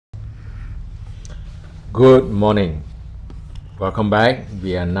Good morning. Welcome back.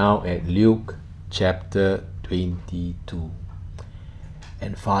 We are now at Luke chapter 22.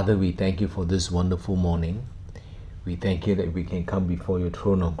 And Father, we thank you for this wonderful morning. We thank you that we can come before your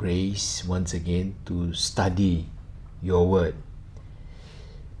throne of grace once again to study your word.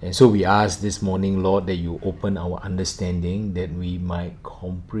 And so we ask this morning, Lord, that you open our understanding that we might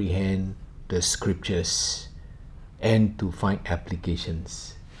comprehend the scriptures and to find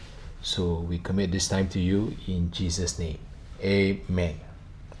applications. So we commit this time to you in Jesus' name. Amen.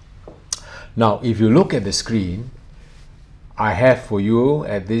 Now, if you look at the screen, I have for you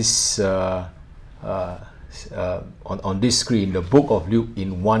at this on this screen the book of Luke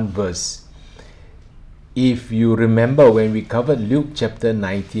in one verse. If you remember when we covered Luke chapter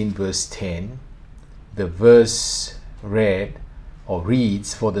 19 verse 10, the verse read or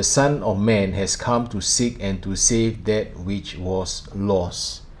reads, "For the Son of Man has come to seek and to save that which was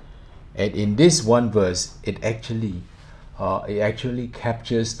lost." And in this one verse, it actually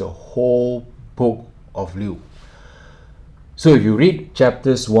captures the whole book of Luke. So if you read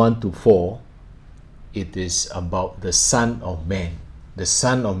chapters 1 to 4, it is about the Son of Man. The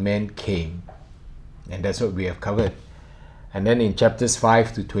Son of Man came, and that's what we have covered. And then in chapters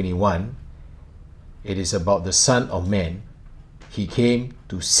 5 to 21, it is about the Son of Man. He came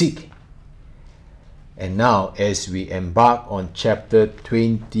to seek. And now, as we embark on chapter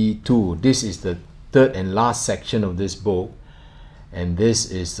 22, this is the third and last section of this book, and this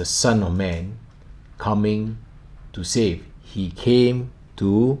is the Son of Man coming to save. He came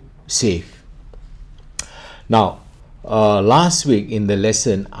to save. Now, last week in the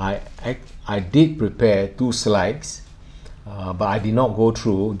lesson, I did prepare 2 slides, but I did not go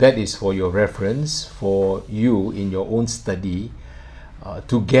through. That is for your reference, for you in your own study,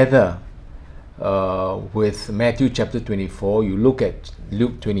 together with Matthew chapter 24, you look at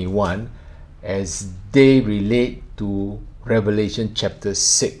Luke 21 as they relate to Revelation chapter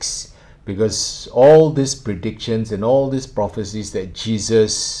 6, because all these predictions and all these prophecies that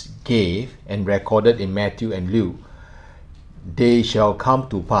Jesus gave and recorded in Matthew and Luke, they shall come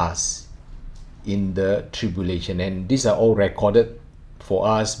to pass in the tribulation, and these are all recorded for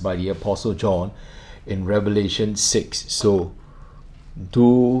us by the Apostle John in Revelation 6. So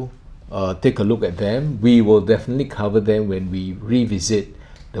do take a look at them. We will definitely cover them when we revisit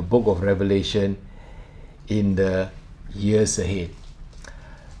the book of Revelation in the years ahead.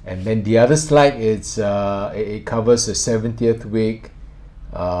 And then the other slide is it covers the 70th week,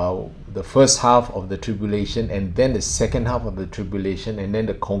 the first half of the tribulation, and then the second half of the tribulation, and then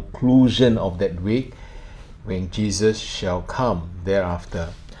the conclusion of that week when Jesus shall come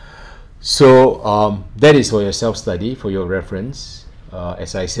thereafter. So that is for your self-study, for your reference.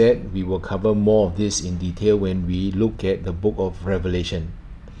 As I said, we will cover more of this in detail when we look at the book of Revelation.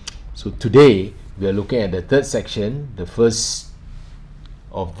 So today, we are looking at the third section. The first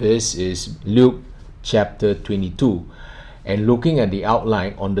of this is Luke chapter 22. And looking at the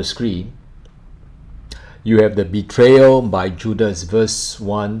outline on the screen, you have the betrayal by Judas, verse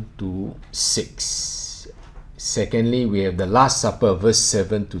 1 to 6. Secondly, we have the Last Supper, verse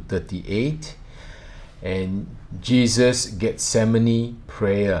 7 to 38. And Jesus' Gethsemane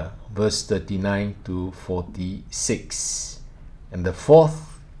prayer, verse 39 to 46. And the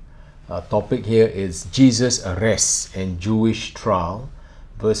fourth topic here is Jesus' arrest and Jewish trial,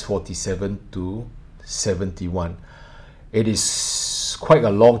 verse 47 to 71. It is quite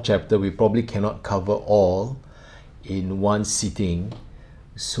a long chapter. We probably cannot cover all in one sitting,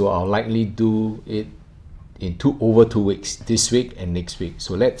 so I'll likely do it in over 2 weeks, this week and next week.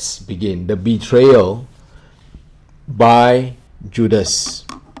 So let's begin. The betrayal by Judas.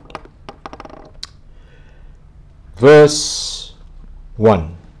 Verse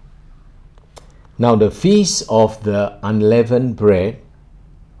 1. Now the feast of the unleavened bread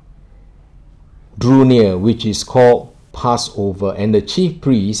drew near, which is called Passover, and the chief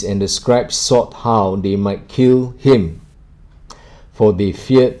priests and the scribes sought how they might kill him, for they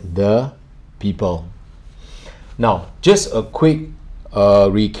feared the people. Now, just a quick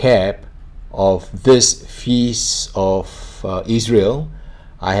recap of this feast of Israel.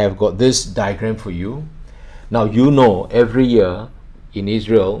 I have got this diagram for you. Now, you know, every year in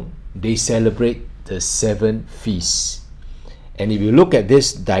Israel, they celebrate the 7 feasts. And if you look at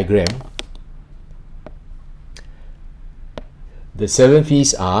this diagram, the 7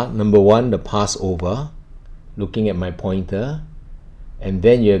 feasts are, number 1, the Passover, looking at my pointer, and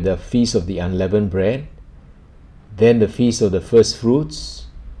then you have the Feast of the Unleavened Bread, then the Feast of the First Fruits,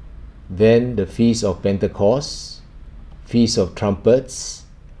 then the Feast of Pentecost, Feast of Trumpets,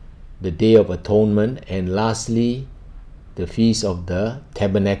 the Day of Atonement, and lastly, the Feast of the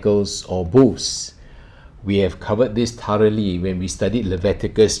Tabernacles or Booths. We have covered this thoroughly when we studied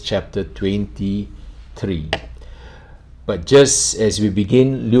Leviticus chapter 23. But just as we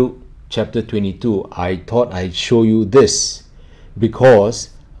begin Luke chapter 22, I thought I'd show you this,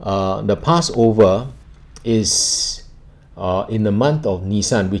 because the Passover is in the month of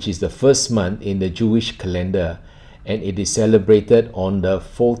Nisan, which is the first month in the Jewish calendar, and it is celebrated on the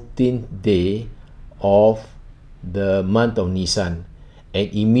 14th day of the month of Nisan,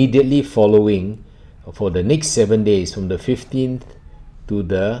 and immediately following, for the next 7 days, from the 15th to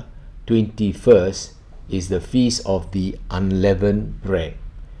the 21st, is the feast of the unleavened bread.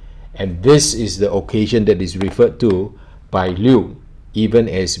 And this is the occasion that is referred to by Luke, even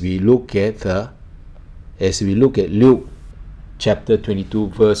as we look at Luke chapter 22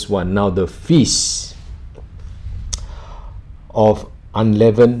 verse 1. Now the feast of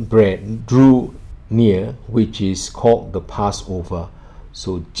unleavened bread drew near, which is called the Passover.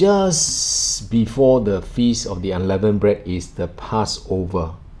 So just before the feast of the unleavened bread is the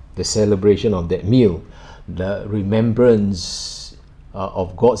Passover, the celebration of that meal, the remembrance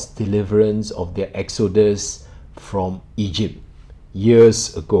of God's deliverance of their exodus from Egypt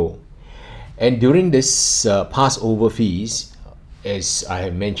years ago. And during this Passover feast, as I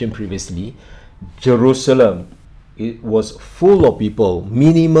have mentioned previously, Jerusalem, it was full of people,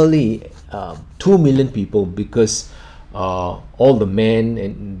 minimally 2 million people, because all the men,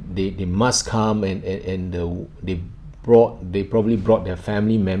 and they must come, and they probably brought their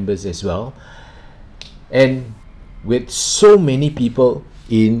family members as well. And with so many people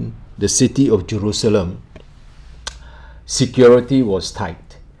in the city of Jerusalem, security was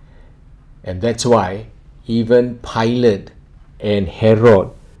tight, and that's why even Pilate and Herod,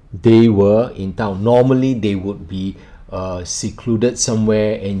 they were in town. Normally they would be secluded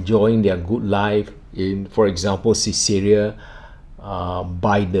somewhere, enjoying their good life in, for example, Caesarea,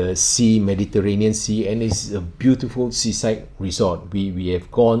 by the sea, Mediterranean Sea, and it's a beautiful seaside resort. We have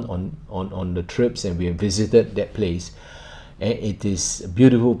gone on the trips, and we have visited that place, and it is a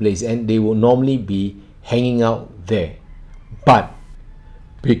beautiful place, and they will normally be hanging out there. But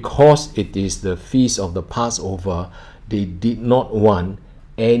because it is the feast of the Passover, they did not want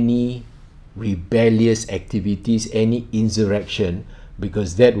any rebellious activities, any insurrection,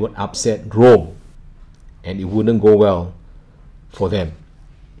 because that would upset Rome, and it wouldn't go well for them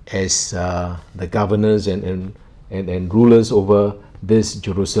as the governors and rulers over this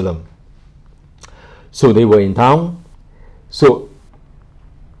Jerusalem. So they were in town. So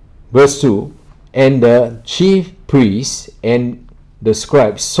verse 2, and the chief priests and the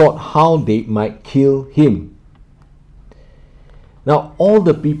scribes sought how they might kill him. Now all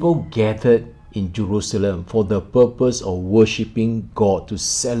the people gathered in Jerusalem for the purpose of worshipping God, to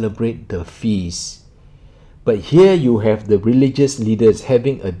celebrate the feast. But here you have the religious leaders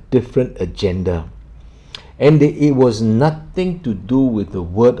having a different agenda. And it was nothing to do with the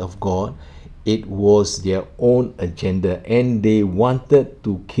word of God. It was their own agenda, and they wanted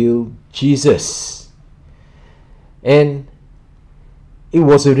to kill Jesus. And it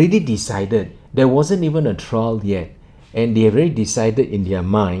was already decided. There wasn't even a trial yet, and they already decided in their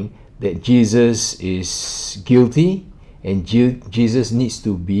mind that Jesus is guilty, and Jesus needs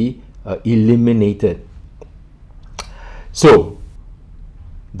to be eliminated. So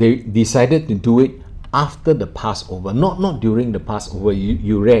they decided to do it after the Passover, not during the Passover.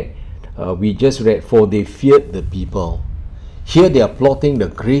 You read, we just read, for they feared the people. Here they are plotting the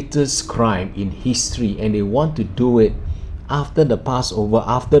greatest crime in history, and they want to do it after the Passover,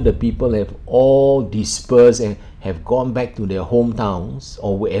 after the people have all dispersed and have gone back to their hometowns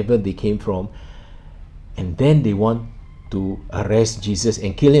or wherever they came from, and then they want to arrest Jesus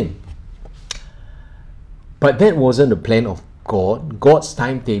and kill him. But that wasn't the plan of God. God's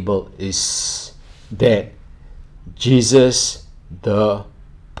timetable is that Jesus, the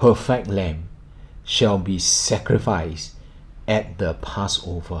perfect Lamb, shall be sacrificed at the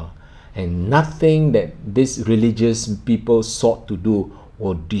Passover. And nothing that these religious people sought to do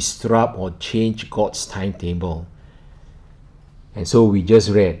will disrupt or change God's timetable. And so we just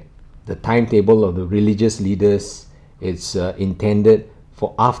read the timetable of the religious leaders. It's intended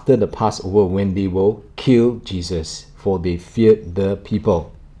for after the Passover, when they will kill Jesus, for they feared the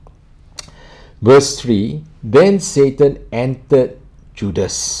people. Verse 3, then Satan entered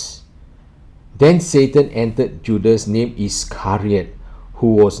Judas. Then Satan entered Judas, named Iscariot,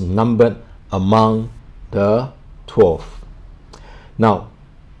 who was numbered among the 12. Now,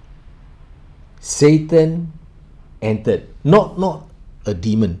 Satan entered, not a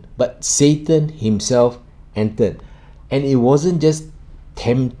demon, but Satan himself entered. And it wasn't just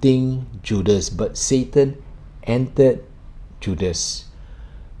tempting Judas, but Satan entered Judas.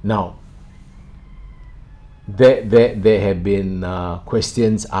 Now, there have been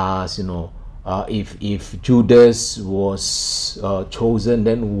questions asked, if Judas was chosen,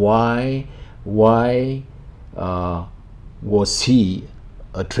 then why was he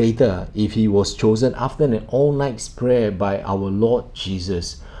a traitor if he was chosen after an all-night prayer by our Lord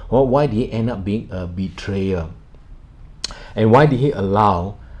Jesus? Well, why did he end up being a betrayer? And why did he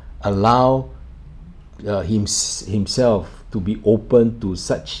allow himself to be open to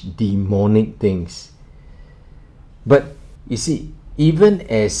such demonic things? But you see, even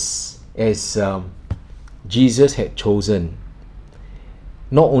as Jesus had chosen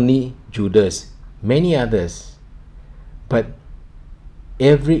not only Judas, many others, but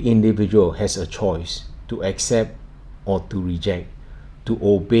every individual has a choice to accept or to reject, to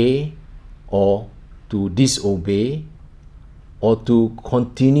obey or to disobey, or to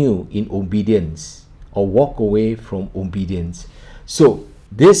continue in obedience or walk away from obedience. So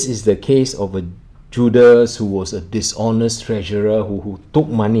this is the case of a Judas who was a dishonest treasurer who took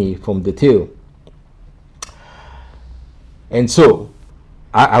money from the till. And so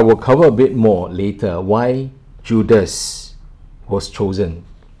I will cover a bit more later why Judas was chosen.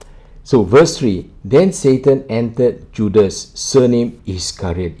 So verse 3, then Satan entered Judas, surname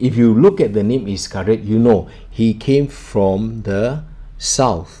Iscariot. If you look at the name Iscariot, you know he came from the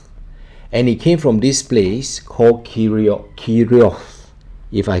south. And he came from this place called Kerioth,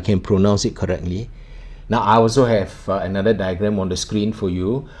 if I can pronounce it correctly. Now I also have another diagram on the screen for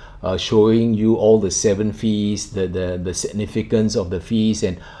you, showing you all the 7 feasts, the significance of the feast,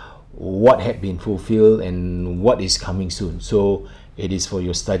 and what had been fulfilled and what is coming soon. So it is for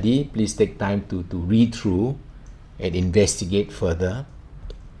your study. Please take time to read through and investigate further.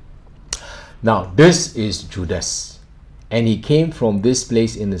 Now this is Judas, and he came from this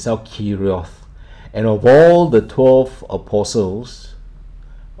place in the south, Kerioth. And of all the 12 apostles,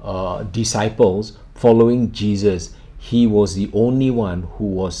 disciples following Jesus, he was the only one who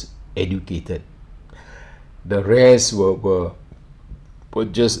was educated. The rest were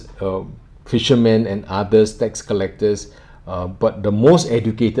just fishermen and others, tax collectors, but the most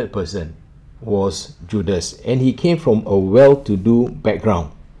educated person was Judas, and he came from a well-to-do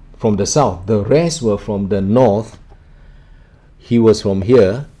background from the south. The rest were from the north. He was from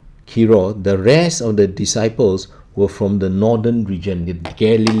here, Kerioth. The rest of the disciples were from the northern region, the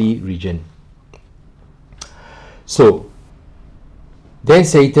Galilee region. So then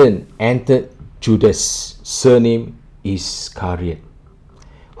Satan entered Judas, surname Iscariot,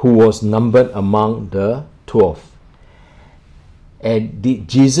 who was numbered among the 12. And did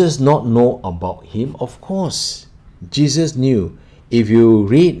Jesus not know about him? Of course, Jesus knew. If you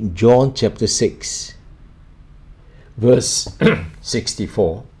read John chapter 6, verse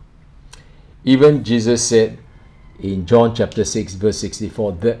 64, even Jesus said in John chapter 6, verse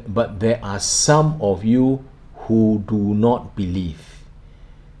 64, but there are some of you who do not believe.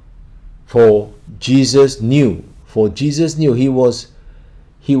 For Jesus knew, he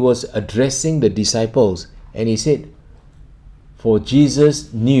was addressing the disciples, and he said, for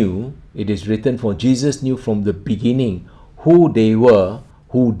Jesus knew, it is written, for Jesus knew from the beginning who they were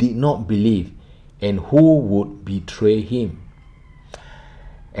who did not believe and who would betray him.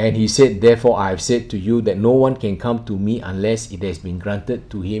 And he said, therefore I have said to you that no one can come to me unless it has been granted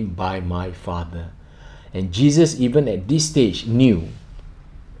to him by my Father. And Jesus, even at this stage, knew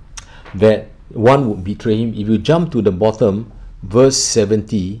that one would betray him. If you jump to the bottom, verse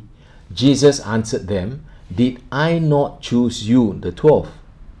 70, Jesus answered them, did I not choose you, the 12?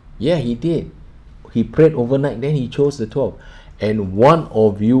 Yeah, he did. He prayed overnight, then he chose the 12. And one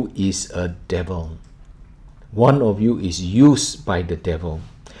of you is a devil. One of you is used by the devil.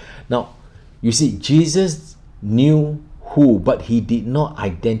 Now, you see, Jesus knew who, but he did not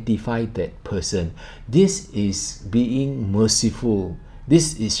identify that person. This is being merciful.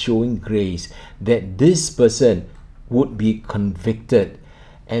 This is showing grace, that this person would be convicted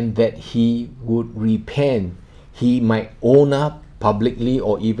and that he would repent. He might own up publicly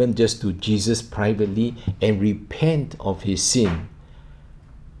or even just to Jesus privately and repent of his sin.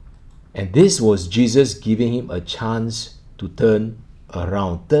 And this was Jesus giving him a chance to turn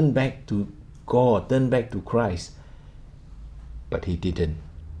around, turn back to God, turn back to Christ. But he didn't.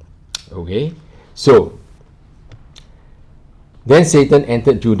 Okay, so then Satan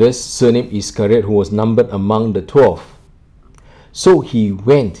entered Judas, surname Iscariot, who was numbered among the 12. So he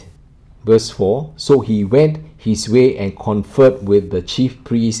went, verse 4, so he went his way and conferred with the chief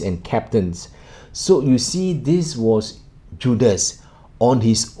priests and captains. So you see, this was Judas on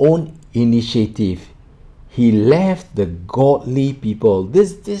his own initiative. He left the godly people.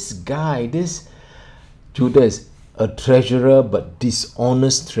 This guy, this Judas, a treasurer but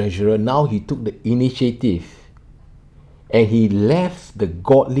dishonest treasurer, now he took the initiative And he left the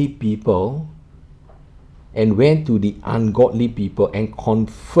godly people and went to the ungodly people and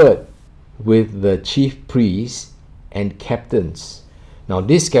conferred with the chief priests and captains. Now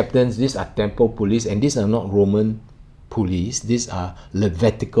these captains, these are temple police, and these are not Roman police. These are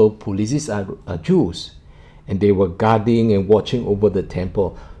Levitical police. These are Jews, and they were guarding and watching over the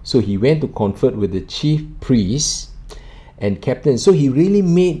temple. So he went to confer with the chief priests and captains. So he really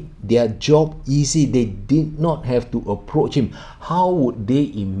made their job easy. They did not have to approach him. How would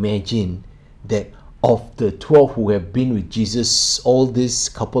they imagine that of the 12 who have been with Jesus all this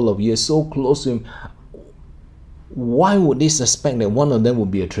couple of years, so close to him, why would they suspect that one of them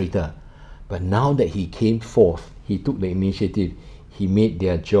would be a traitor? But now that he came forth, he took the initiative, he made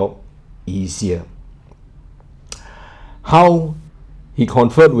their job easier. How he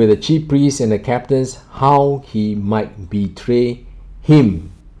conferred with the chief priests and the captains, how he might betray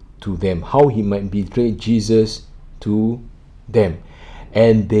him to them, how he might betray Jesus to them.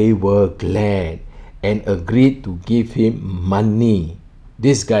 And they were glad and agreed to give him money.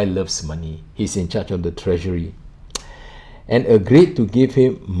 This guy loves money. He's in charge of the treasury. And agreed to give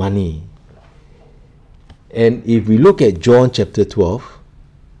him money. And if we look at John chapter 12,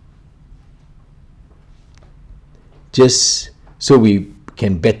 just so we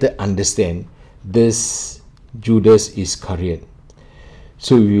can better understand this Judas Iscariot.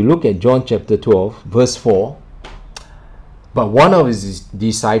 So if you look at John chapter 12, verse 4, but one of his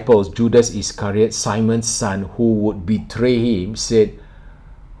disciples, Judas Iscariot, Simon's son, who would betray him, said,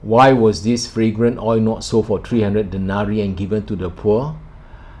 why was this fragrant oil not sold for 300 denarii and given to the poor?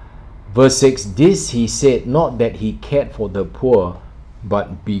 Verse 6, this he said, not that he cared for the poor,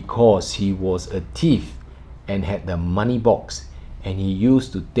 but because he was a thief and had the money box, and he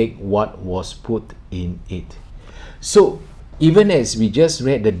used to take what was put in it. So even as we just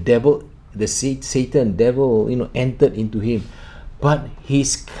read, the devil, the Satan, devil, entered into him, but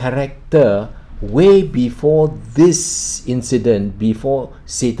his character, way before this incident, before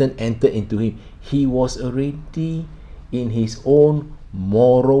Satan entered into him, he was already in his own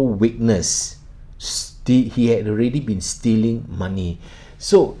moral weakness. He had already been stealing money.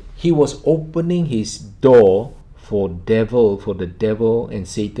 So he was opening his door for the devil and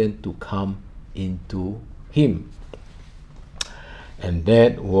Satan to come into him. And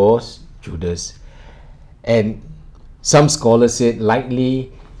that was Judas. And some scholars said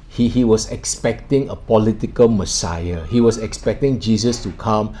likely he was expecting a political Messiah. He was expecting Jesus to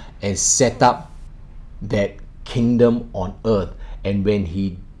come and set up that kingdom on earth. And when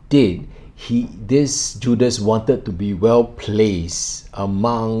he did, this Judas wanted to be well placed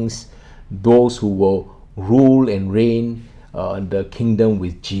amongst those who will rule and reign the kingdom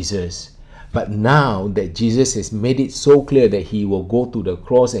with Jesus. But now that Jesus has made it so clear that he will go to the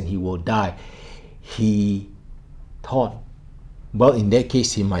cross and he will die, he thought, well, in that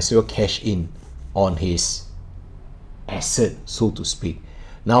case, he might as well cash in on his asset, so to speak.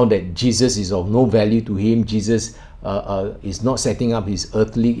 Now that Jesus is of no value to him, Jesus is not setting up his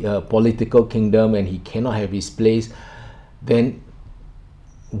earthly political kingdom, and he cannot have his place, then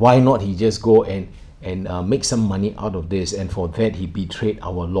why not he just go and make some money out of this? And for that he betrayed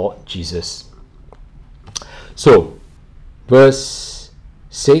our Lord Jesus. So verse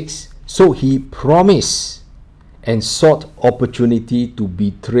 6, so he promised and sought opportunity to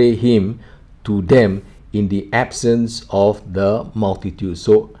betray him to them in the absence of the multitude.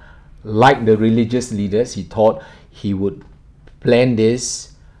 So like the religious leaders, he thought he would plan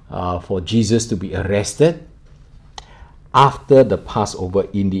this for Jesus to be arrested after the Passover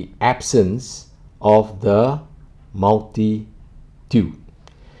in the absence of the multitude.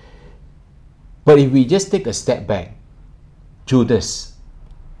 But if we just take a step back, Judas,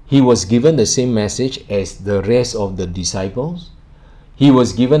 he was given the same message as the rest of the disciples. He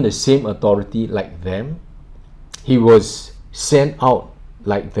was given the same authority like them. He was sent out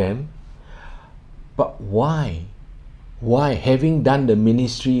like them. But why? Why, having done the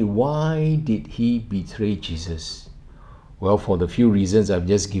ministry, why did he betray Jesus? Well, for the few reasons I've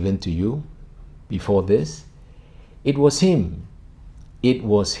just given to you before this. It was him. It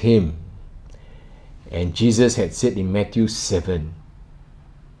was him. And Jesus had said in Matthew 7,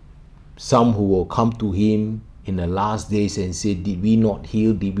 some who will come to him in the last days and say, did we not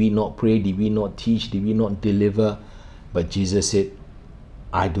heal? Did we not pray? Did we not teach? Did we not deliver? But Jesus said,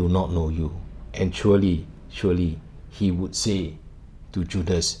 I do not know you. And surely he would say to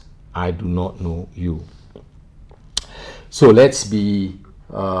Judas, I do not know you. So let's be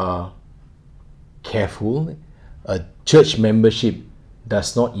careful. A church membership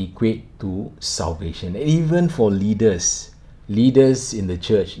does not equate to salvation. And even for leaders in the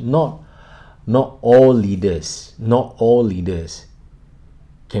church, not not all leaders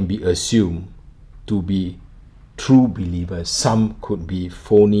can be assumed to be true believers. Some could be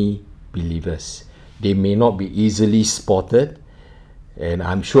phony believers. They may not be easily spotted, and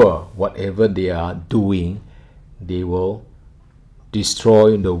I'm sure whatever they are doing, they will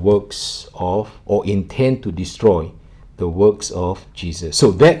destroy the works of, or intend to destroy the works of Jesus.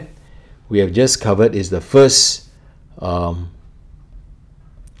 So that we have just covered is the first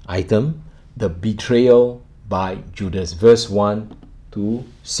item, the betrayal by Judas, verse 1 to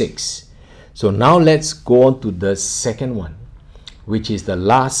 6. So now let's go on to the second one, which is the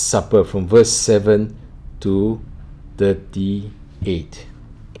Last Supper, from verse 7 to 38.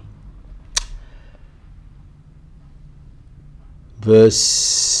 Verse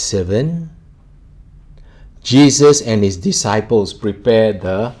 7, Jesus and his disciples prepared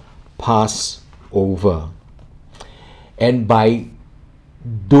the Passover. And by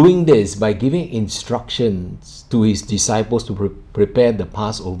doing this, by giving instructions to his disciples to prepare the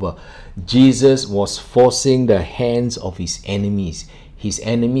Passover, Jesus was forcing the hands of his enemies. His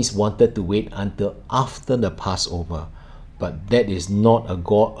enemies wanted to wait until after the Passover, but that is not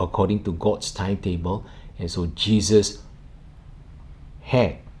according to God's timetable, and so Jesus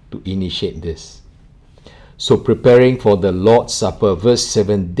had to initiate this. So preparing for the Lord's Supper, verse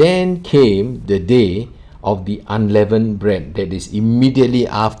 7, then came the day of the unleavened bread, that is immediately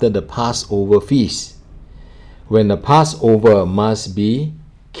after the Passover feast, when the Passover must be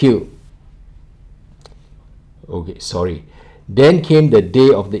killed. Then came the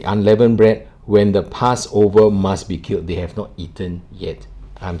day of the unleavened bread, when the Passover must be killed. They have not eaten yet.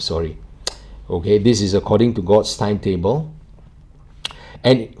 This is according to God's timetable.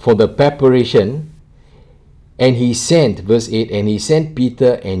 And for the preparation, and he sent, verse 8, and he sent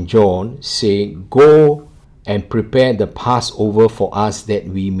Peter and John, saying, go and prepare the Passover for us, that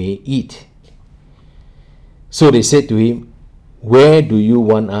we may eat. So they said to him, where do you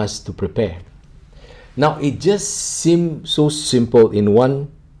want us to prepare? Now it just seems so simple in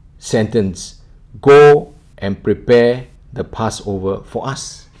one sentence. Go and prepare the Passover for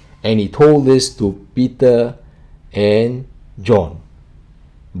us. And he told this to Peter and John.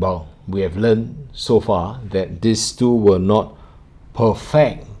 Well, we have learned so far that these two were not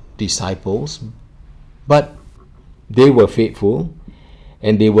perfect disciples, but they were faithful,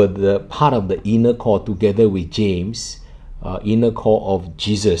 and they were the part of the inner core, together with James, inner core of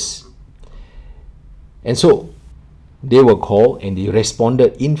Jesus. And so they were called, and they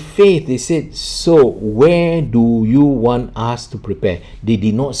responded in faith. They said, so where do you want us to prepare? They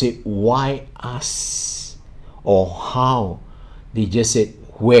did not say why us or how. They just said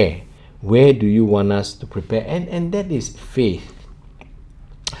where do you want us to prepare? And that is faith.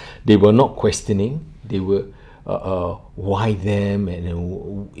 They were not questioning. They were why them,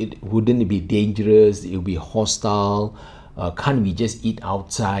 and it wouldn't it be dangerous, it would be hostile, can't we just eat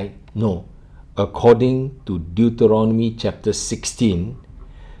outside? No. According to Deuteronomy chapter 16,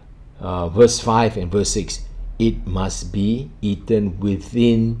 verse 5 and verse 6, it must be eaten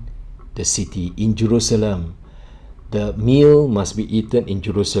within the city, in Jerusalem. The meal must be eaten in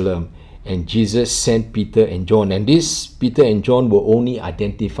Jerusalem. And Jesus sent Peter and John, and this Peter and John were only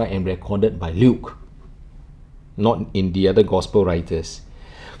identified and recorded by Luke, not in the other gospel writers.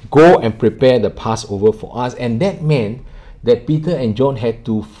 Go and prepare the Passover for us. And that meant that Peter and John had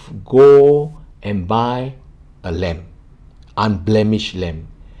to go and buy a lamb, unblemished lamb,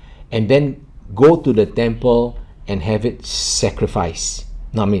 and then go to the temple and have it sacrificed.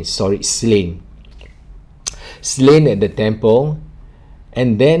 Slain at the temple,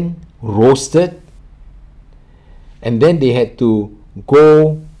 and then roasted, and then they had to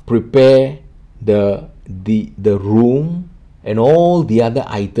go prepare the room and all the other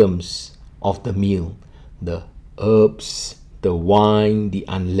items of the meal, the herbs, the wine, the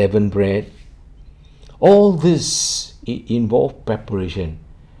unleavened bread. All this, it involved preparation.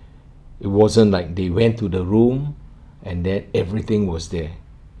 It wasn't like they went to the room and then everything was there.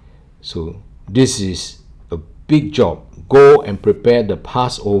 So this is a big job. Go and prepare the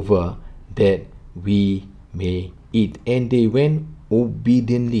Passover, that we may eat. And they went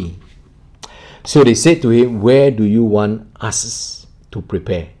obediently. So they said to him, where do you want us to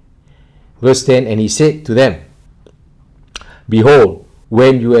prepare? Verse 10, and he said to them, behold,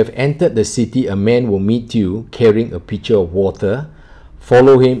 when you have entered the city, a man will meet you carrying a pitcher of water.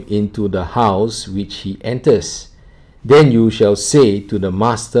 Follow him into the house which he enters. Then you shall say to the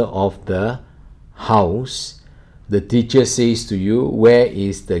master of the house, the teacher says to you, where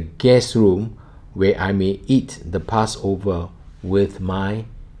is the guest room where I may eat the Passover with my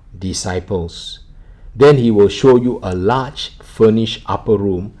disciples? Then he will show you a large furnished upper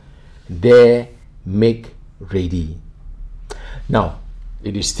room. there make ready. Now,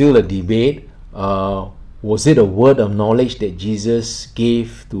 it is still a debate. Was it a word of knowledge that Jesus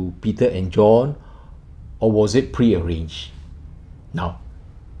gave to Peter and John, or was it prearranged? Now,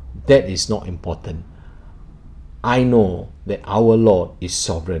 that is not important. I know that our Lord is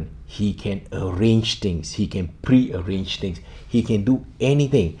sovereign. He can arrange things. He can prearrange things. He can do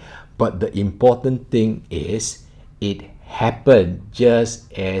anything. But the important thing is, it happened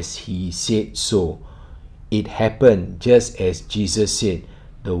just as He said so. It happened just as Jesus said.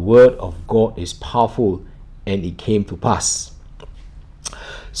 The word of God is powerful, and it came to pass.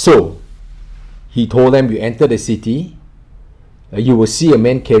 So, He told them, you enter the city, you will see a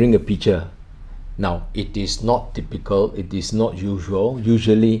man carrying a pitcher. Now, it is not typical, it is not usual.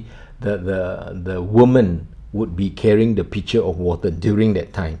 Usually, the woman would be carrying the pitcher of water during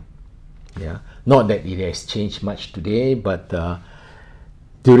that time. Yeah, not that it has changed much today, but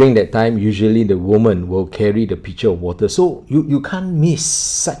during that time, usually the woman will carry the pitcher of water. So you can't miss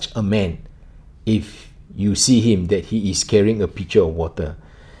such a man if you see him, that he is carrying a pitcher of water.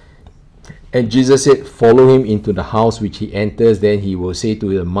 And Jesus said, follow him into the house which he enters. Then he will say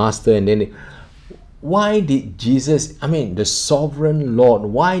to the master, and then why did Jesus, the sovereign Lord,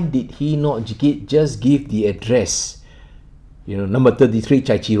 why did he not just give the address? Number 33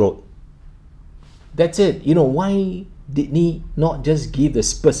 Chai Chee Road. That's it. Why did he not just give the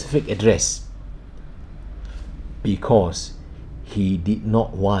specific address? Because he did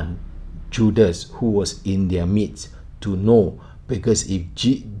not want Judas, who was in their midst, to know. Because if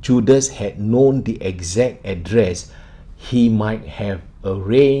Judas had known the exact address, he might have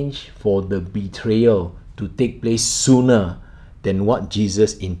arranged for the betrayal to take place sooner than what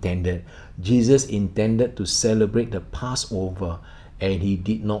Jesus intended. Jesus intended to celebrate the Passover, and he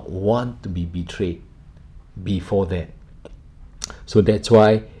did not want to be betrayed before that. So that's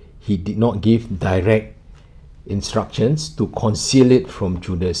why he did not give direct instructions to conceal it from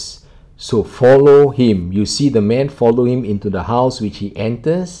Judas. So follow him. You see the man, follow him into the house which he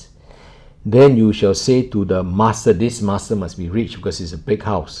enters. Then you shall say to the master, this master must be rich because it's a big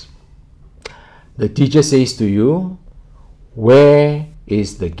house. The teacher says to you, where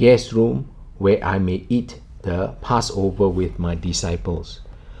is the guest room where I may eat the Passover with my disciples?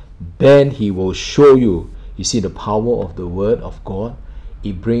 Then he will show you. You see the power of the word of God.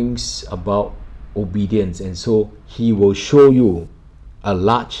 It brings about obedience. And so he will show you a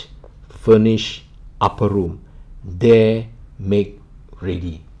large furnished upper room. There make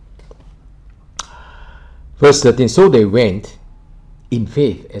ready. Verse 13, so they went in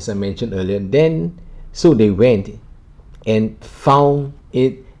faith, as I mentioned earlier. So they went and found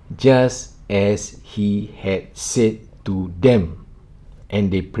it just as he had said to them,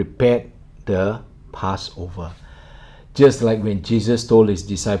 and they prepared the Passover. Just like when Jesus told his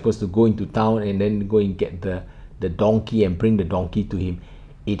disciples to go into town and then go and get the donkey and bring the donkey to him.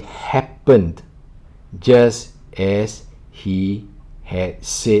 It happened just as he had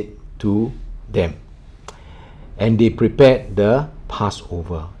said to them. And they prepared the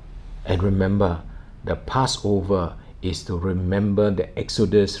Passover. And remember, the Passover is to remember the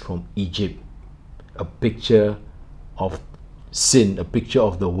Exodus from Egypt. A picture of sin, a picture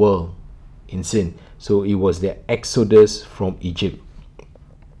of the world in sin. So it was the Exodus from Egypt.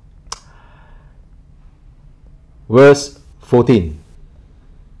 Verse 14.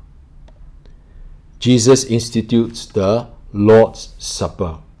 Jesus institutes the Lord's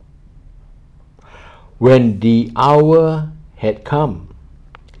Supper. When the hour had come,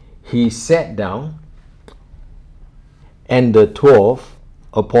 he sat down, and the 12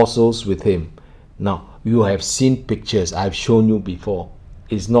 apostles with him. Now, you have seen pictures. I've shown you before.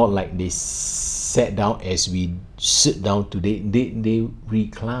 It's not like they sat down as we sit down today. They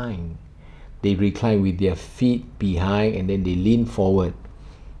recline. They recline with their feet behind, and then they lean forward.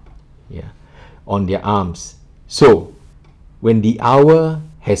 Yeah, on their arms. So, when the hour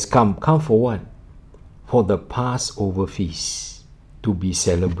has come for what? For the Passover feast to be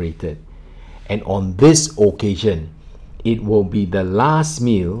celebrated. And on this occasion, it will be the last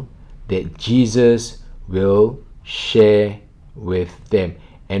meal that Jesus will share with them.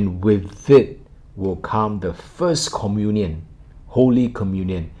 And with it will come the first communion, Holy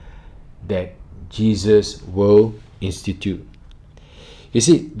Communion, that Jesus will institute. You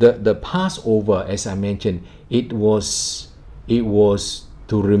see, the Passover, as I mentioned, it was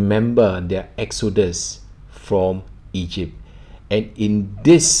to remember their exodus from Egypt. And in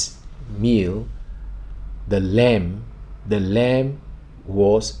this meal, the lamb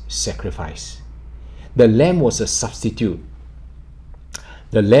was sacrificed. The lamb was a substitute.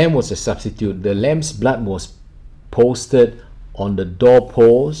 The lamb's blood was posted on the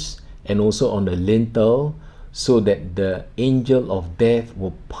doorposts and also on the lintel, so that the angel of death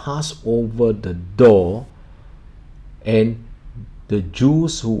will pass over the door, and the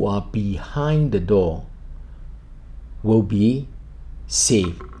Jews who are behind the door will be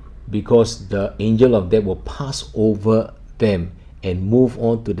saved, because the angel of death will pass over them and move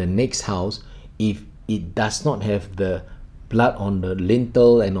on to the next house. If it does not have the blood on the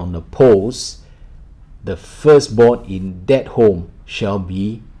lintel and on the posts, the firstborn in that home shall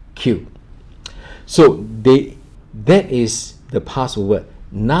be killed. So that is the Passover.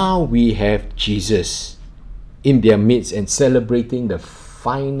 Now we have Jesus in their midst and celebrating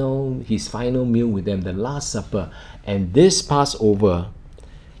his final meal with them, the Last Supper. And this Passover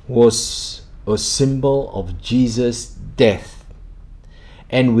was a symbol of Jesus' death.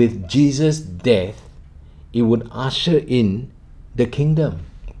 And with Jesus' death, it would usher in the kingdom.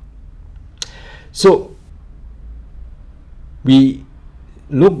 So we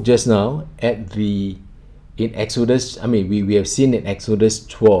look just now at in Exodus. We have seen in Exodus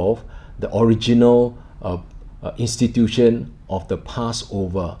 12 the original institution of the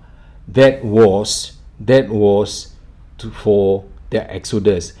Passover. That was for the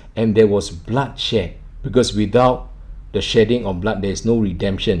Exodus, and there was bloodshed, because without the shedding of blood there is no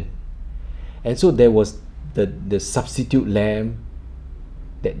redemption. And so there was the substitute lamb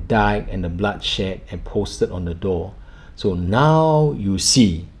that died, and the blood shed and posted on the door. So now you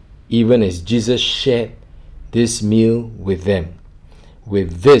see, even as Jesus shared this meal with them,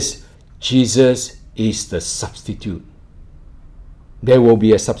 with this, Jesus is the substitute. There will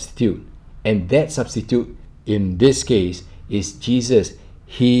be a substitute, and that substitute in this case is Jesus.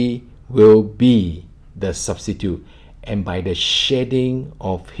 He will be the substitute, and by the shedding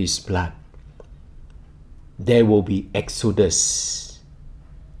of his blood, there will be exodus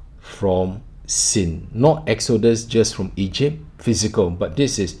from sin. Not exodus just from Egypt, physical, but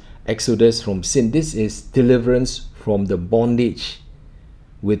this is exodus from sin. This is deliverance from the bondage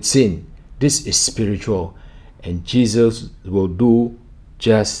with sin. This is spiritual, and Jesus will do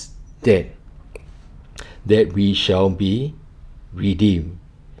just that we shall be redeemed.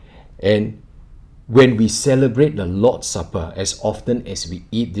 And when we celebrate the Lord's Supper, as often as we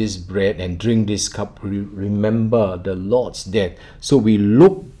eat this bread and drink this cup, we remember the Lord's death. So we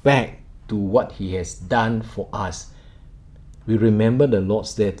look back to what he has done for us. We remember the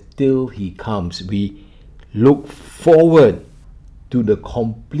Lord's death till he comes. We look forward to the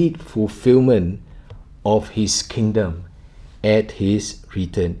complete fulfillment of his kingdom at his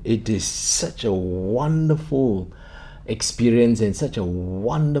return. It is such a wonderful experience and such a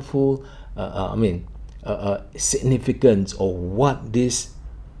wonderful significance of what this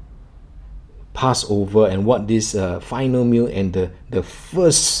Passover and what this final meal and the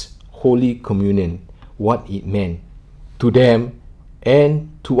first Holy Communion, what it meant to them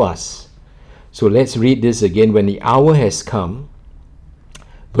and to us. So let's read this again. When the hour has come,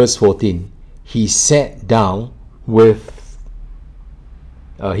 verse 14, he sat down and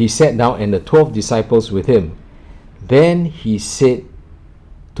the 12 disciples with him. Then he said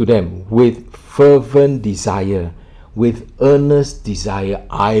to them with fervent desire, with earnest desire,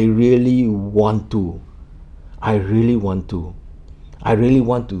 I really want to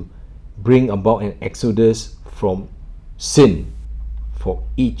bring about an exodus from sin for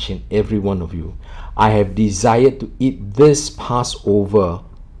each and every one of you. I have desired to eat this Passover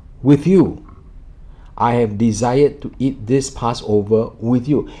with you. I have desired to eat this Passover with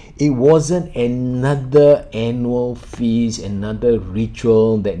you. It wasn't another annual feast, another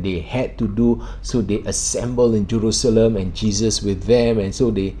ritual that they had to do. So they assembled in Jerusalem and Jesus with them, and so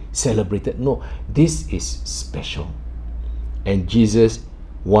they celebrated. No, this is special. And Jesus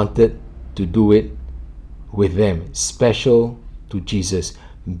wanted to do it with them. Special to Jesus.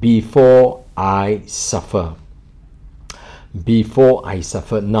 Before I suffer. Before I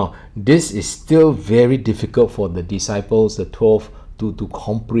suffer. Now, this is still very difficult for the disciples, the 12, to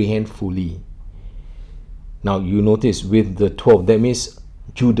comprehend fully. Now, you notice with the 12, that means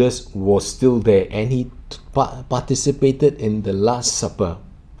Judas was still there and he participated in the Last Supper.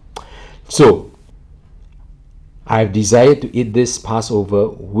 So, I have desired to eat this Passover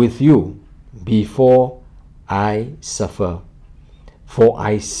with you before I suffer. For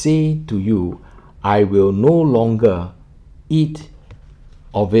I say to you, I will no longer eat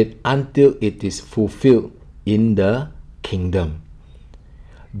of it until it is fulfilled in the kingdom.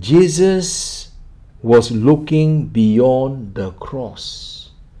 Jesus was looking beyond the cross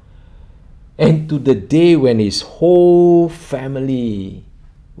and to the day when his whole family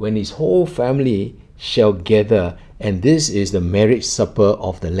shall gather, and this is the marriage supper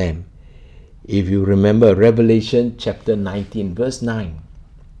of the Lamb. If you remember Revelation chapter 19 verse 9,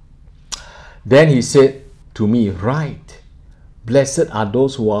 Then he said to me, Write, blessed are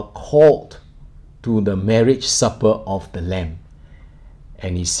those who are called to the marriage supper of the Lamb.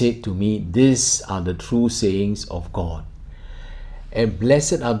 And he said to me, These are the true sayings of God. And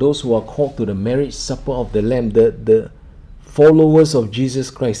blessed are those who are called to the marriage supper of the Lamb, the followers of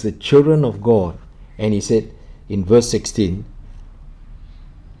Jesus Christ, the children of God. And he said in verse 16,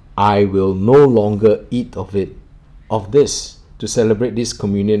 I will no longer eat of this, to celebrate this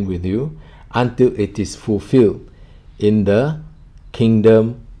communion with you, until it is fulfilled in the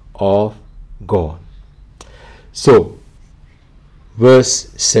kingdom of God. So,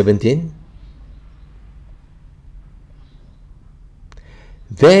 verse 17.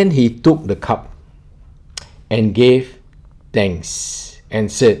 Then he took the cup and gave thanks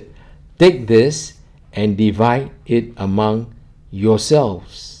and said, Take this and divide it among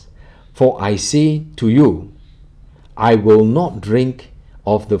yourselves. For I say to you, I will not drink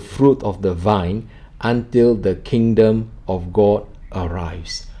of the fruit of the vine until the kingdom of God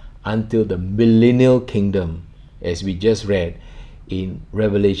arrives, until the millennial kingdom, as we just read in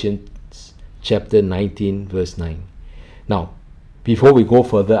Revelation chapter 19, verse 9. Now, before we go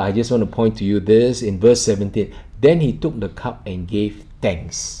further, I just want to point to you this in verse 17. Then he took the cup and gave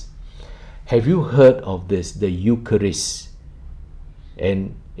thanks. Have you heard of this, the Eucharist?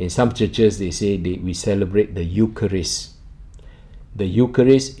 And in some churches, they say we celebrate the Eucharist. The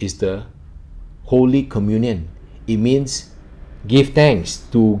Eucharist is the Holy Communion. It means give thanks,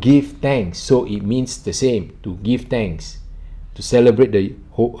 to give thanks. So it means the same, to give thanks, to celebrate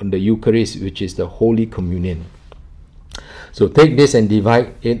the Eucharist, which is the Holy Communion. So take this and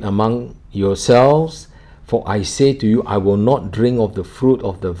divide it among yourselves. For I say to you, I will not drink of the fruit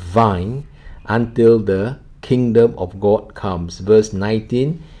of the vine until the kingdom of God comes. Verse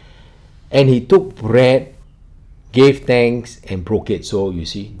 19. And he took bread, gave thanks, and broke it. So you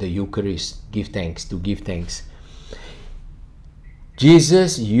see, the Eucharist, give thanks, to give thanks.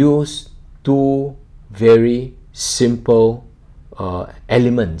 Jesus used two very simple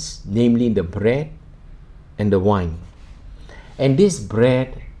elements, namely the bread and the wine. And this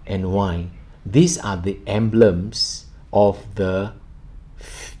bread and wine, these are the emblems of the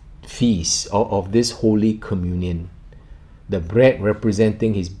feast, of this Holy Communion. The bread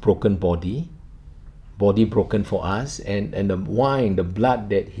representing his broken body broken for us, and the wine, the blood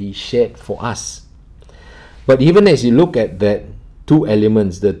that he shed for us. But even as you look at that two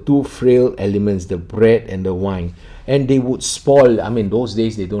elements, the two frail elements, the bread and the wine, and they would spoil. I mean, those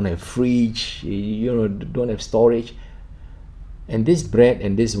days they don't have fridge, don't have storage. And this bread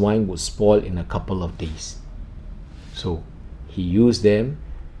and this wine would spoil in a couple of days. So he used them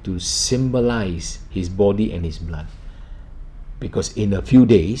to symbolize his body and his blood. Because in a few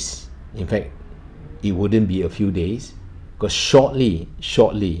days, in fact, it wouldn't be a few days, because shortly,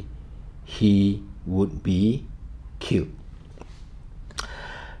 he would be killed.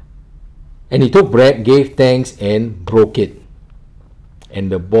 And he took bread, gave thanks, and broke it.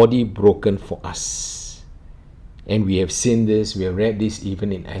 And the body broken for us. And we have seen this, we have read this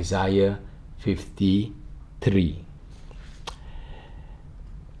even in Isaiah 53.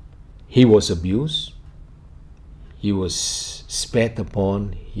 He was abused, he was spat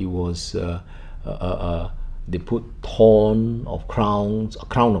upon, he was, they put a crown of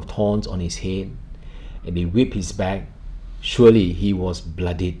thorns on his head, and they whipped his back. Surely he was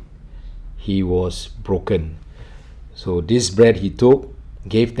bloodied, he was broken. So this bread he took,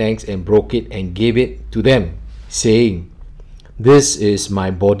 gave thanks, and broke it, and gave it to them, saying, This is my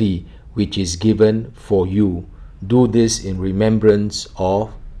body, which is given for you. Do this in remembrance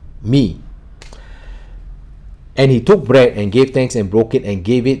of me. And he took bread and gave thanks and broke it and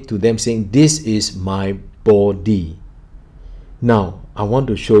gave it to them, saying, This is my body. Now, I want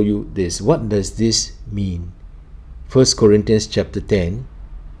to show you this. What does this mean? 1 Corinthians chapter 10,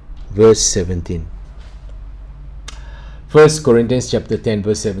 verse 17. 1 Corinthians chapter 10,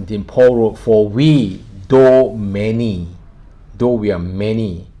 verse 17, Paul wrote, For we, though we are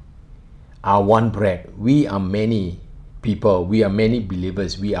many, are one bread. We are many people, we are many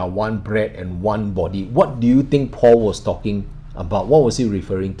believers, we are one bread and one body. What do you think Paul was talking about? What was he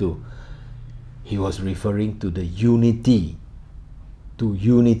referring to? He was referring to the unity. To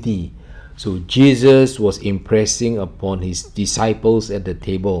unity. So Jesus was impressing upon his disciples at the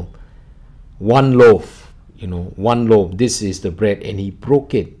table. One loaf, one loaf. This is the bread, and he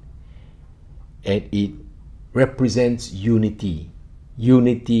broke it. And it represents unity.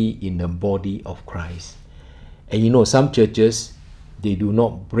 Unity in the body of Christ. And some churches, they do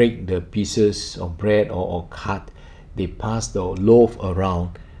not break the pieces of bread or cut. They pass the loaf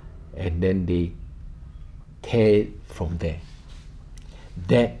around and then they tear it from there.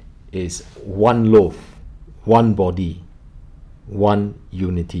 That is one loaf, one body, one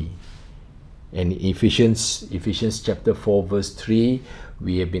unity. And Ephesians chapter 4 verse 3,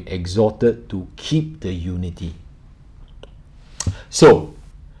 we have been exhorted to keep the unity. So,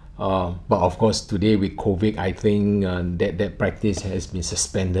 but of course today with COVID, I think that practice has been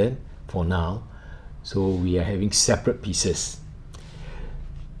suspended for now. So we are having separate pieces.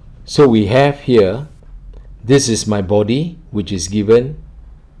 So we have here, this is my body which is given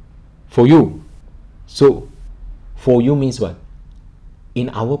for you. So for you means what? In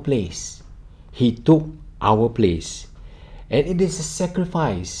our place. He took our place. And it is a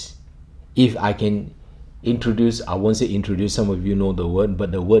sacrifice. If I can introduce, I won't say introduce, some of you know the word,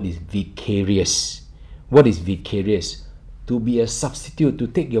 but the word is vicarious. What is vicarious? To be a substitute, to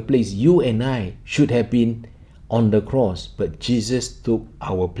take your place. You and I should have been on the cross, but Jesus took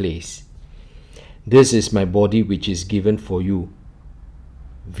our place. This is my body which is given for you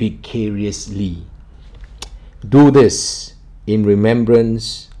vicariously. Do this in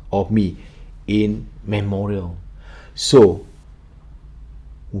remembrance of me, in memorial. So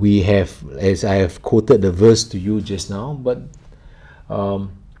we have, as I have quoted the verse to you just now, but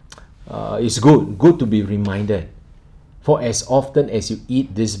it's good to be reminded. For as often as you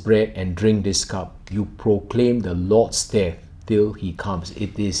eat this bread and drink this cup, you proclaim the Lord's death till he comes.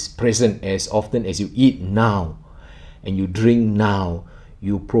 It is present. As often as you eat now and you drink now,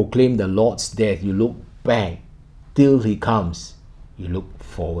 you proclaim the Lord's death. You look back till he comes. You look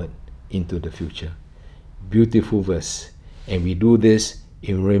forward into the future. Beautiful verse. And we do this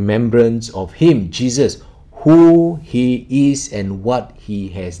in remembrance of him, Jesus, who he is and what he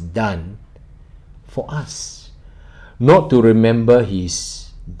has done for us. Not to remember his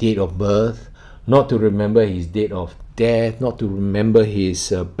date of birth, not to remember his date of death, not to remember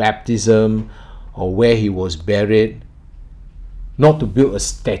his baptism or where he was buried, not to build a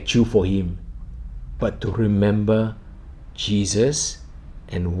statue for him, but to remember Jesus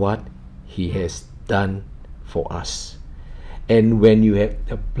and what he has done for us. And when you have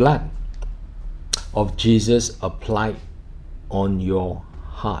the blood of Jesus applied on your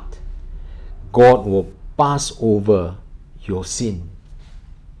heart, God will pass over your sin.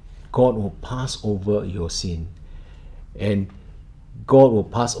 God will pass over your sin. And God will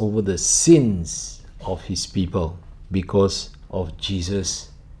pass over the sins of his people because of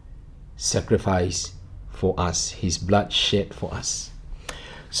Jesus' sacrifice for us, his blood shed for us.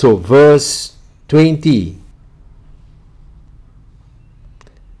 So verse 20.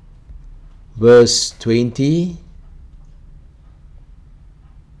 Verse 20.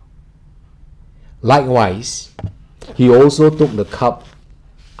 Likewise, he also took the cup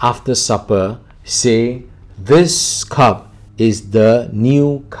after supper, saying, "This cup is the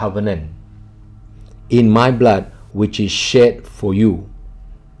new covenant in my blood, which is shed for you."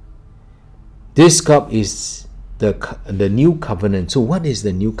 This cup is the new covenant. So what is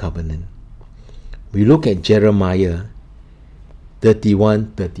the new covenant? We look at Jeremiah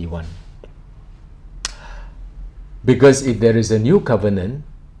 31:31. Because if there is a new covenant,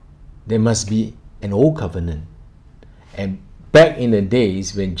 there must be an old covenant. And back in the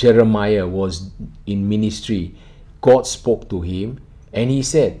days when Jeremiah was in ministry, God spoke to him and he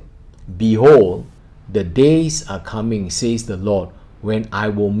said, "Behold, the days are coming, says the Lord, when I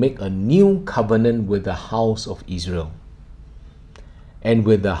will make a new covenant with the house of Israel and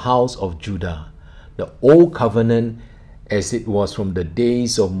with the house of Judah. The old covenant as it was from the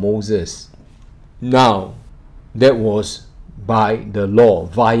days of Moses. Now, that was by the law,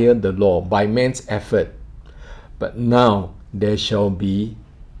 via the law, by man's effort. But now there shall be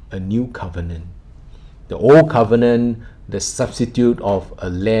a new covenant. The old covenant, the substitute of a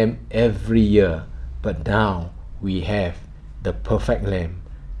lamb every year. But now we have the perfect lamb,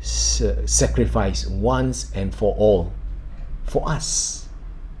 sacrificed once and for all, for us.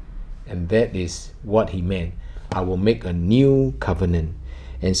 And that is what he meant. I will make a new covenant.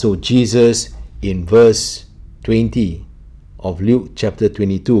 And so Jesus in verse 20 of Luke chapter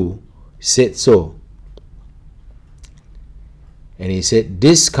 22 said so. And he said,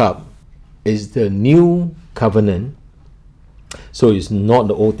 "This cup is the new covenant." So it's not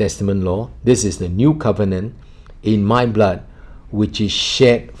the Old Testament law. This is the new covenant in my blood, which is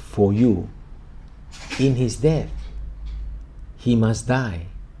shed for you. In his death, he must die.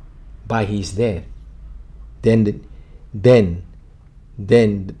 By his death, then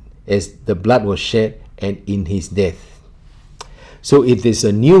as the blood was shed, and in his death. So it is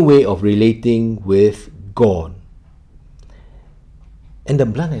a new way of relating with God. And the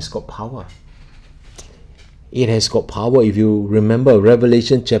blood has got power. It has got power. If you remember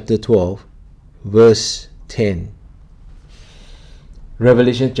Revelation chapter 12, verse 10.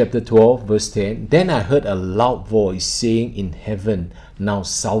 Revelation chapter 12 verse 10, then I heard a loud voice saying in heaven, now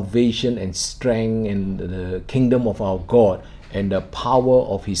salvation and strength and the kingdom of our God and the power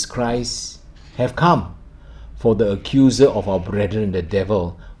of his Christ have come. For the accuser of our brethren, the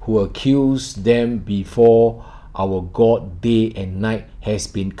devil, who accused them before our God day and night, has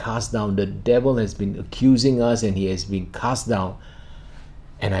been cast down. The devil has been accusing us and he has been cast down.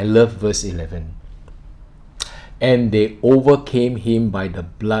 And I love verse 11. And they overcame him by the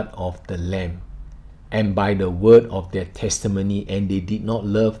blood of the Lamb and by the word of their testimony, and they did not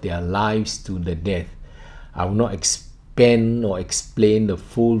love their lives to the death. I will not expand or explain the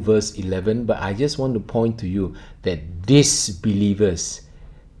full verse 11, but I just want to point to you that these believers,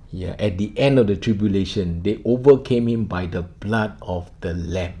 at the end of the tribulation, they overcame him by the blood of the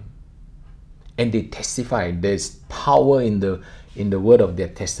Lamb. And they testified. There's power in the word of their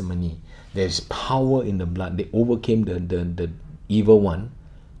testimony. There's power in the blood. They overcame the evil one,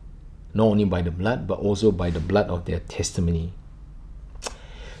 not only by the blood, but also by the blood of their testimony.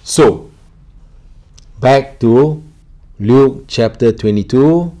 So, back to Luke chapter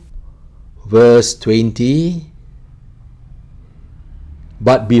 22, verse 20.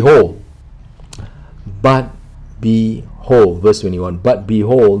 But behold, verse 21, but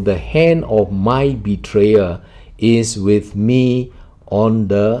behold, the hand of my betrayer is with me on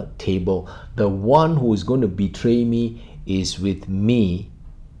the table. The one who is going to betray me is with me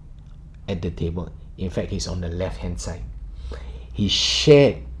at the table. In fact, he's on the left hand side. He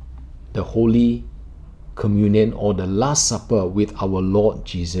shared the Holy Communion or the Last Supper with our Lord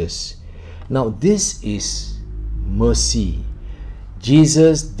Jesus. Now, this is mercy.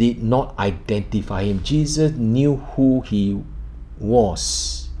 Jesus did not identify him. Jesus knew who he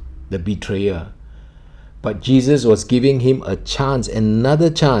was, the betrayer. But Jesus was giving him a chance,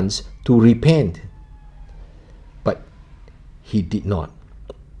 another chance to repent. But he did not.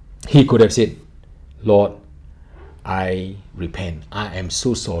 He could have said, Lord, I repent. I am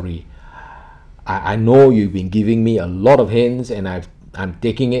so sorry. I know you've been giving me a lot of hints and I'm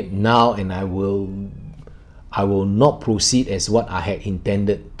taking it now, and I will not proceed as what I had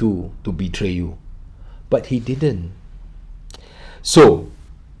intended to betray you. But he didn't. So,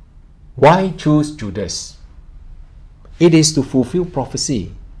 why choose Judas? It is to fulfill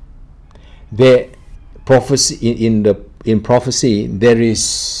prophecy. In prophecy,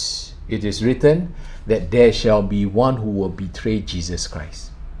 it is written that there shall be one who will betray Jesus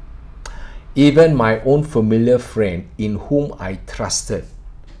Christ. Even my own familiar friend in whom I trusted,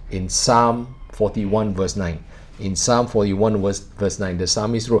 in Psalm 41 verse 9. In Psalm 41 verse 9, the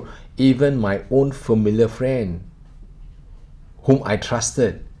psalmist wrote, even my own familiar friend whom I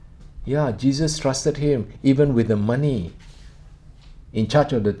trusted. Yeah, Jesus trusted him even with the money, in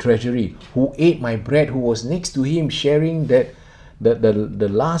charge of the treasury, who ate my bread, who was next to him sharing the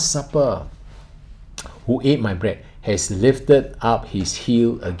Last Supper, who ate my bread, has lifted up his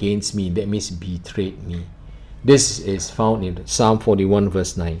heel against me. That means betrayed me. This is found in Psalm 41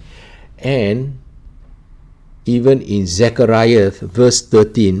 verse 9. And even in Zechariah verse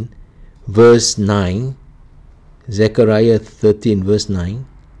 13 verse 9, Zechariah 13 verse 9,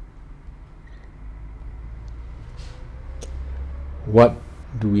 what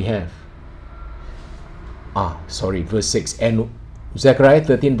do we have? Verse 6. And Zechariah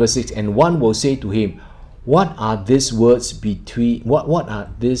 13 verse 6, and one will say to him, what are these wounds between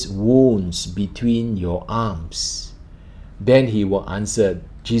your arms? Then he will answer,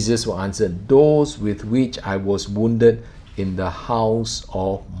 Jesus will answer, those with which I was wounded in the house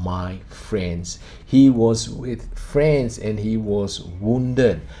of my friends. He was with friends and he was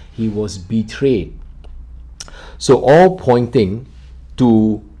wounded. He was betrayed. So all pointing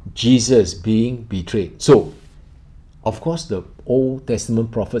to Jesus being betrayed. So, of course, the Old Testament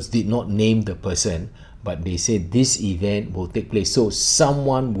prophets did not name the person, but they said this event will take place. So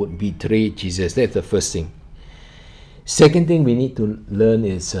someone would betray Jesus. That's the first thing. Second thing we need to learn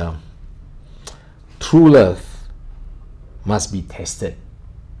is true love must be tested.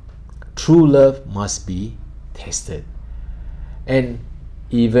 True love must be tested. And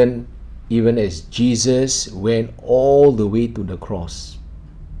even as Jesus went all the way to the cross,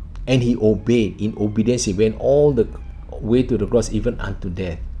 and he obeyed, in obedience he went all the way to the cross, even unto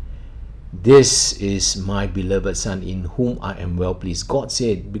death. This is my beloved Son, in whom I am well pleased. God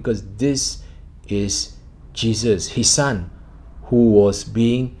said, because this is Jesus, his Son, who was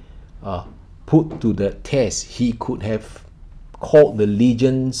being put to the test. He could have called the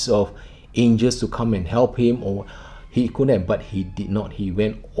legions of angels to come and help him, or he could have, but he did not. He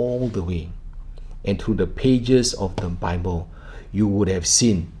went all the way. And through the pages of the Bible, you would have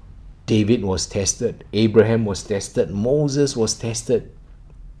seen David was tested, Abraham was tested, Moses was tested.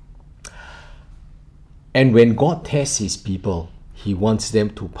 And when God tests his people, he wants them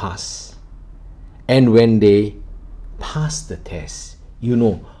to pass. And when they pass the test, you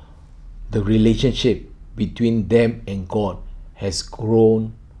know, the relationship between them and God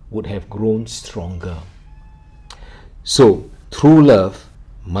would have grown stronger. So, true love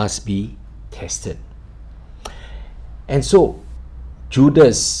must be tested. And so,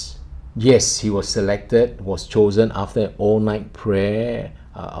 Judas, yes, he was selected, was chosen after an all-night prayer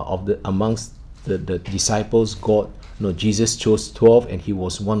amongst the disciples. Jesus chose 12 and he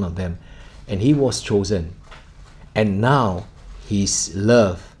was one of them. And he was chosen. And now his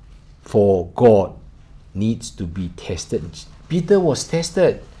love for God needs to be tested. Peter was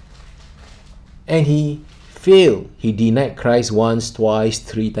tested and he failed. He denied Christ once, twice,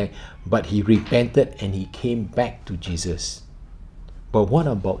 3 times, but he repented and he came back to Jesus. But what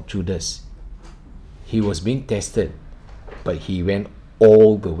about Judas? He was being tested, but he went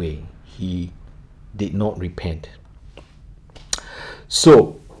all the way. He did not repent.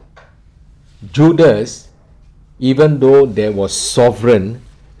 So, Judas, even though there was sovereign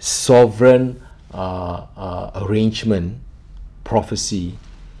arrangement, prophecy,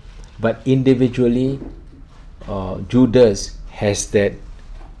 but individually, Judas has that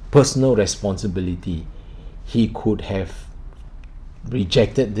personal responsibility. He could have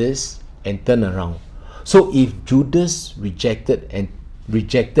rejected this and turned around. So if Judas rejected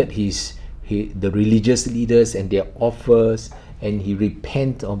the religious leaders and their offers, and he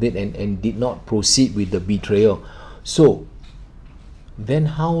repented of it and did not proceed with the betrayal, so then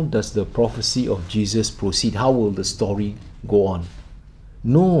how does the prophecy of Jesus proceed? How will the story go on?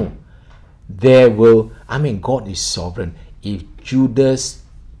 No, God is sovereign. If Judas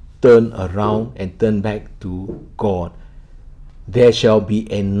turned around and turned back to God, there shall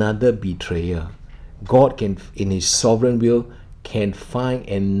be another betrayer. God can, in his sovereign will, can find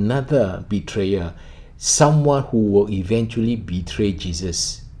another betrayer, someone who will eventually betray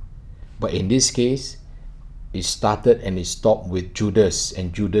Jesus. But in this case, it started and it stopped with Judas,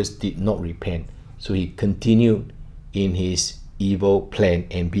 and Judas did not repent. So he continued in his evil plan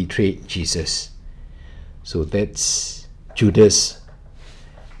and betrayed Jesus. So that's Judas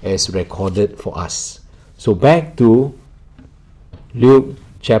as recorded for us. So back to Luke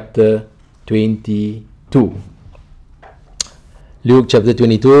chapter 22. Luke chapter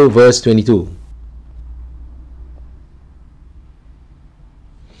 22, verse 22.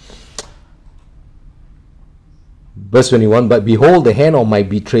 Verse 21, but behold, the hand of my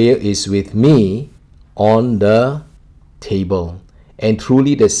betrayer is with me on the table. And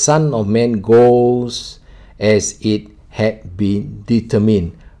truly the Son of Man goes as it had been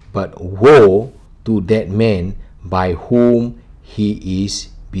determined. But woe to that man by whom he is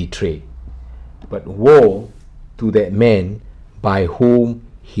betrayed. But woe to that man by whom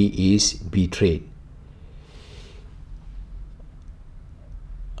he is betrayed.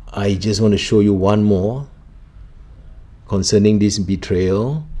 I just want to show you one more concerning this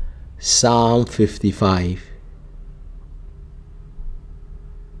betrayal. Psalm 55.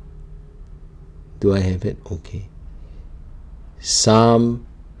 Do I have it? Okay. Psalm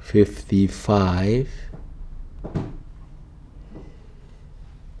 55,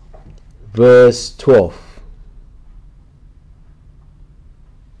 verse 12.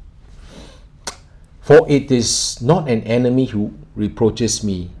 For it is not an enemy who reproaches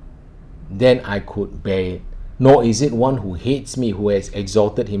me, then I could bear it. Nor is it one who hates me, who has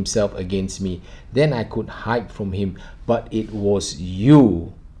exalted himself against me, then I could hide from him. But it was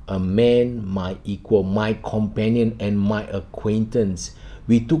you, a man my equal, my companion and my acquaintance.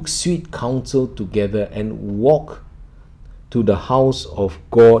 We took sweet counsel together and walked to the house of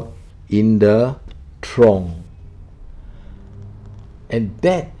God in the throng. And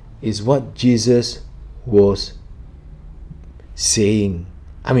that is what Jesus was saying.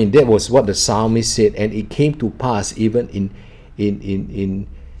 That was what the psalmist said, and it came to pass even in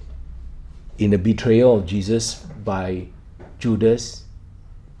the betrayal of Jesus by Judas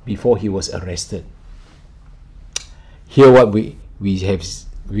before he was arrested. Here what we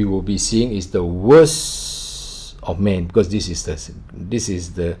will be seeing is the worst of men, because this is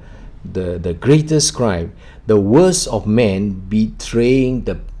the greatest scribe, the worst of men betraying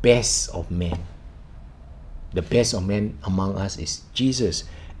the best of men. The best of men among us is Jesus,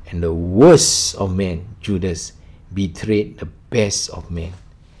 and the worst of men, Judas, betrayed the best of men.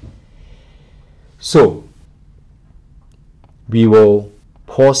 So we will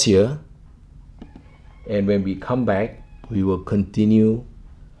pause here, and when we come back, we will continue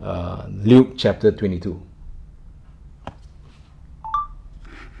Luke chapter 22.